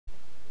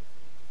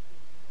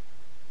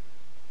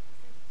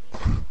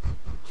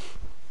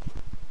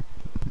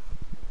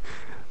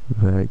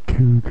That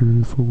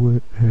cougar's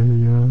lit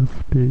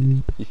AF,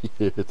 dude.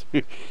 Yeah,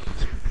 dude.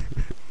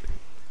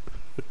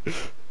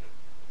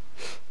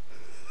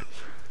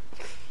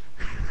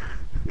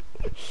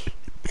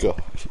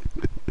 God.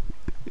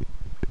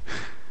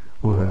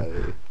 What? Why?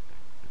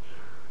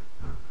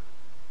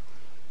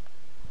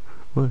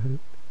 What?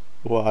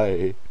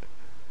 Why?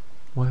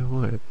 Why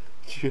what?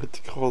 You have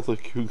to call the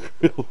cougar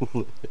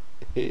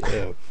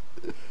AF.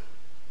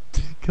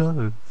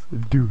 Because,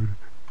 dude,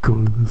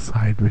 go to the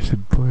side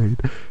mission plane.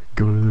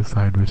 Go to the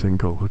side mission,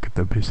 go look at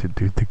the mission,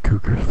 dude. The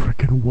cougar's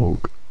freaking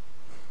woke.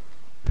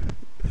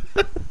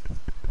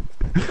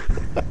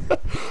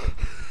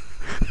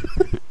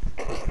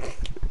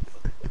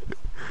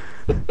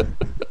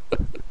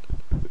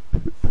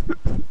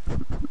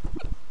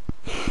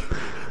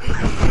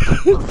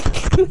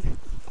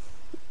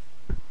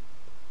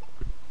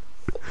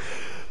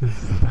 This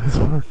is the best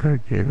Far Cry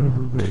game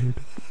ever made.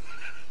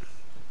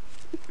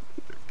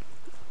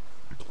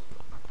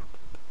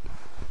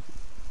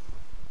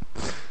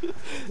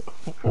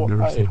 I've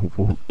never seen a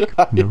woke.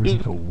 I've never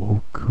seen a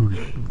woke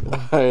cougar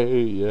before.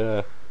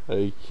 Yeah,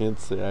 I can't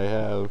say I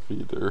have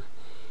either.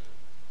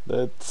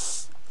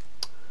 That's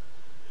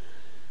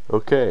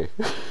okay.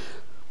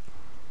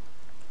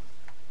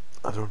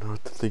 I don't know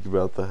what to think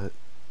about that.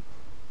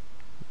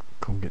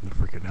 Come get in the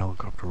freaking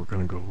helicopter. We're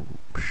gonna go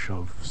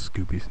shove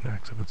Scooby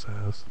snacks up its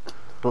ass.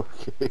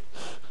 Okay.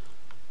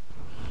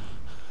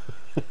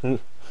 And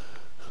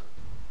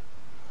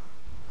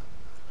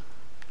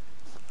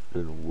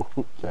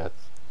whoa, that's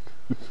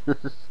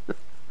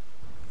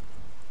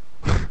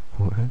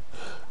What?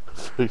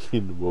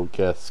 freaking woke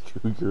ass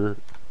cougar.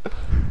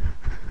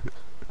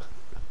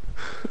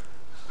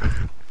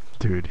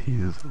 Dude, he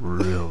is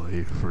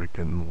really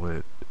freaking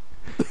lit.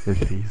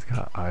 If he's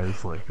got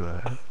eyes like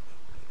that.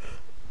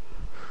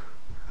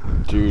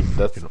 Dude,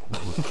 that's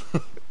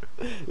Freaking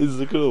is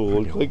it gonna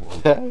look Freaking like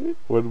woke. that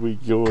when we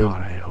go in?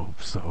 God, I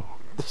hope so.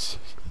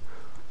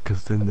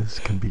 Cause then this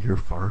can be your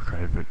Far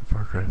Cry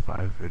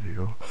 5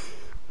 video.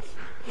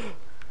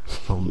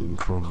 From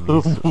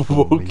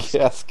woke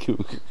ass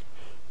cougar.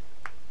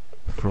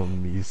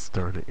 me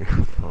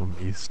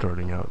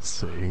starting out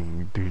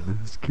saying, dude,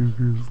 this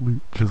cougar's lit,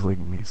 just like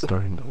me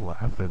starting to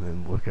laugh and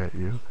then look at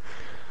you.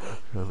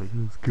 You're like,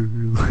 this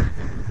cougar's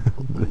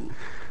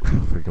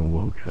freaking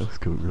woke ass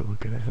cougar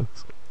looking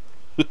ass.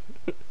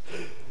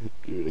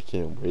 Dude, I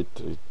can't wait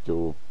to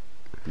go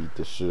beat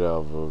the shit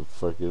out of a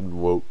fucking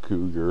woke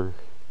cougar.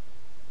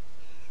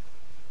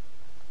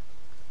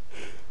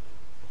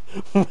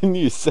 When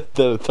you said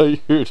that, I thought you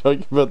were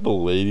talking about the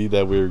lady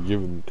that we were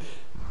given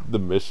the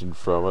mission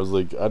from. I was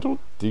like, I don't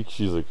think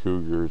she's a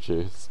cougar,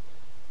 Chase.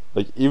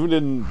 Like, even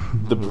in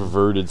the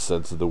perverted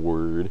sense of the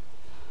word.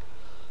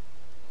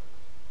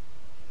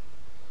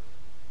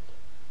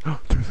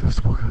 There's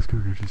this woke ass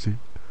cougar, do you see?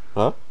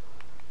 Huh?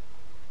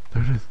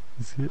 There it is.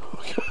 You see it?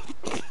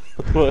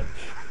 What?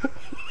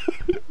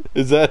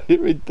 Is that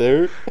it right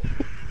there?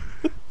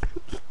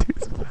 Dude,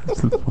 it's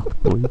fast as fuck,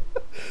 boy.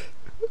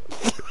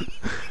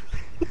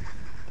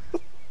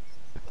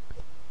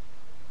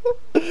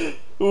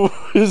 What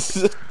is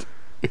it?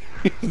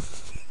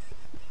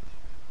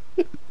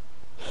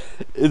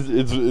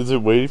 Is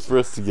it waiting for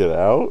us to get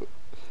out?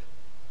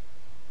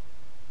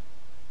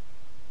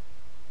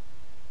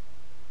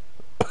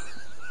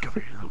 Come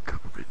here, you little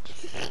cougar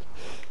bitch.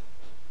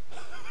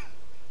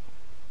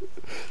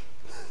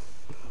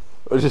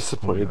 I'm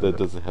disappointed that it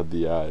doesn't have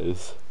the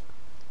eyes.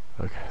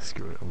 Okay,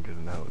 screw it. I'm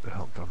getting out. The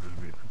helicopter's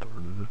being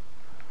retarded.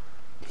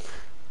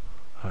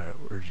 Alright,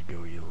 where'd you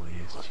go, you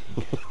lazy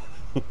cheek?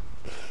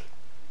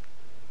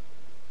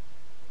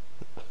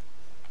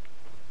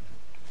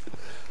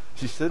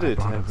 She said I it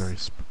brought a has... very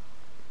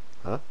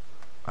Huh?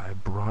 I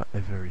brought a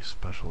very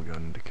special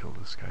gun to kill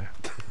this guy.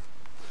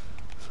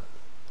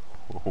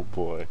 Oh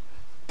boy.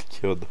 To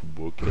kill the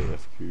WoKe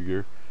Af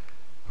CoUgAr.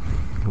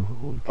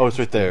 Oh, it's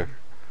right there.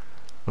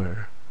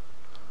 Where?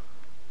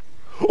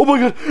 Oh my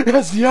god! It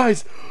has the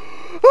eyes!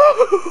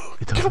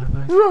 It does have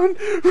eyes? Run!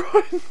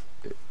 Run!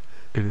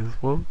 It is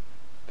one?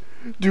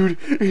 Dude,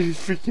 it is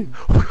freaking...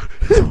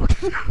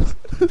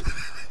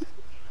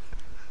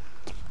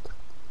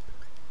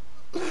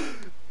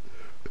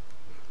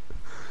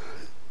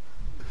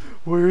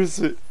 Where is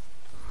it?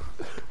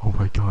 Oh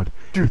my god.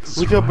 Dude, It's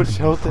look how much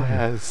surviving health the it fire.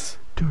 has.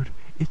 Dude,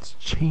 it's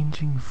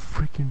changing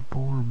freaking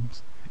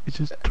forms. It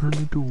just turned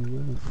into a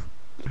wolf.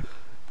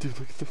 Dude,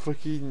 look at the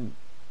fucking...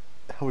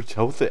 how much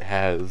health it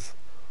has.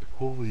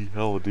 Holy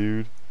hell,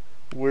 dude.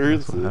 Where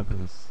That's is what it?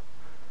 happens.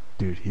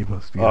 Dude, he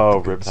must be Oh, up to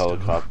good rip stuff.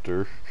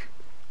 helicopter.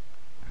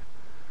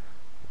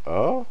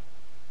 Oh?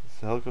 Is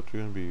the helicopter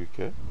gonna be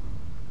okay?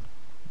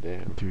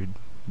 Damn. Dude,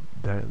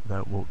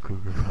 that woke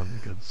cougar found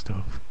the good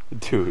stuff.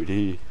 Dude,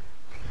 he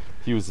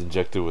was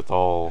injected with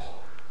all...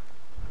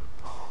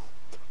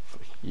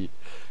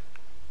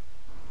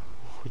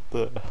 What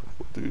the hell,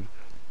 dude?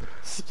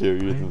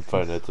 Scarier than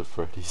Five Nights at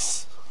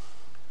Freddy's.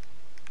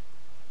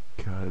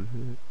 God,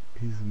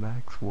 he's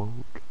max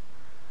woke.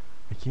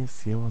 I can't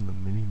see him on the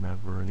mini map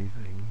or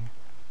anything.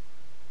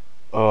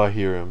 Oh, I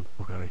hear him.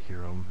 Oh god, I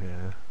hear him,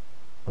 yeah.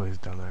 Oh, he's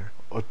down there.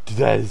 Oh,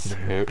 that is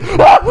hair.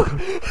 God,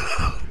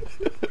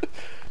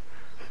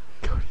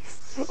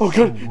 he's Oh so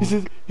god,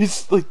 woke.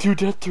 he's like 2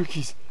 dead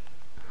turkeys.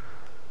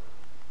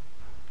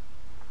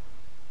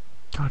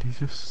 God, he's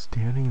just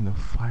standing in the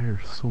fire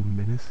so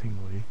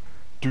menacingly.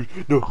 Dude,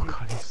 no. Oh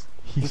god,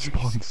 he The turkeys.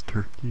 spawns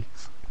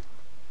turkeys.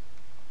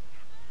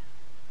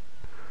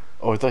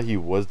 Oh, I thought he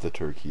was the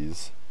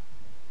turkeys.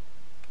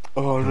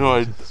 Oh No, no,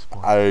 he just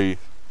spawns. I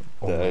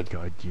Oh my died.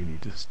 god, you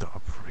need to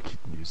stop freaking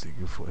using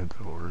a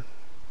flamethrower.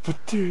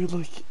 But dude,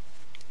 like,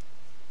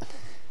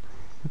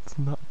 It's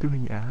not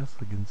doing ass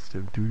against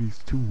him, dude. He's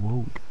too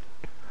woke.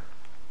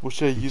 what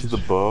should I use, the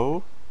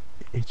bow?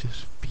 It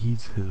just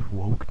feeds his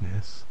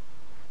wokeness.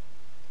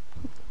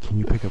 Can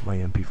you pick up my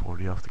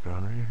MP40 off the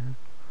ground right here?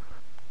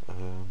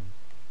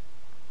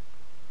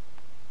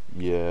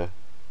 Yeah.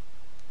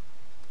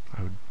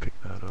 I would pick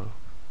that up.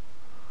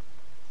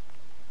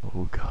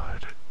 Oh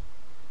god.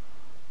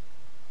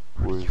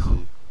 Where is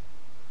he?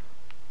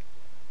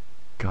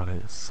 God,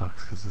 it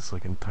sucks because this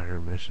like entire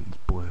mission's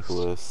bliss.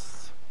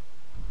 Bliss.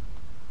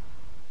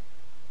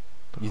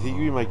 You think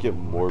we might get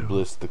more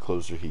bliss the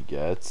closer he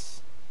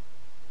gets?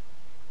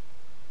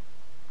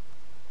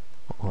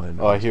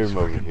 Oh, I hear him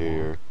over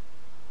here.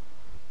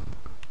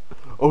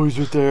 Oh, he's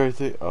right there, I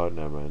think. Oh,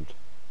 never mind.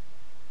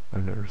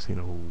 I've never seen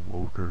a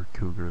woker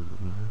cougar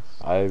than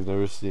this. I've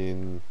never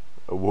seen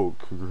a woke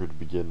cougar to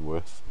begin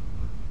with.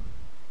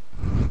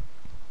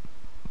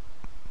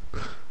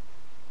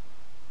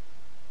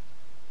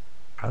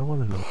 I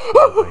want to know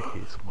why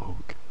he's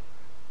woke.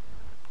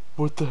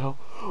 What the hell?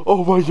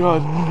 Oh my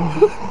god!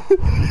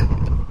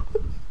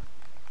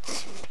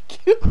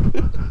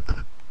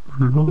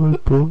 Run,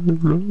 boy,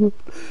 run!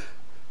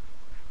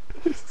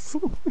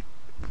 Oh my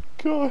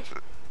god!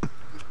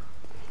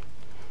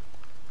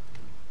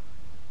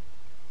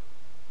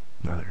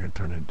 Now they're gonna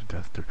turn into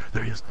death.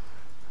 There he is!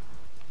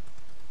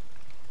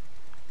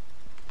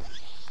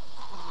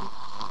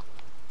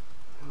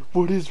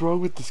 What is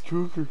wrong with this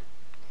cougar?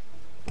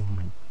 Oh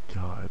my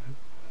god.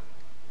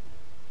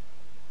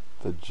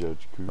 The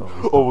judge cougar.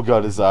 Oh, Oh my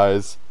god, his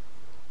eyes.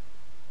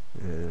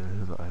 Yeah,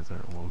 his eyes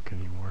aren't woke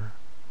anymore.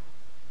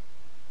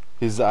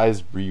 His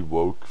eyes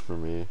re-woke for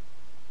me.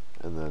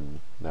 And then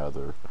now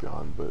they're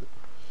gone, but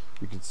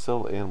you can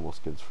sell animal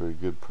skins for a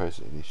good price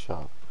at any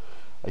shop.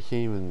 I can't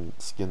even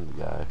skin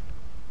the guy.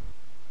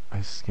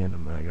 I scanned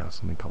him and I got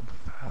something called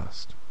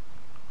fast.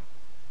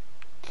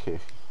 Okay.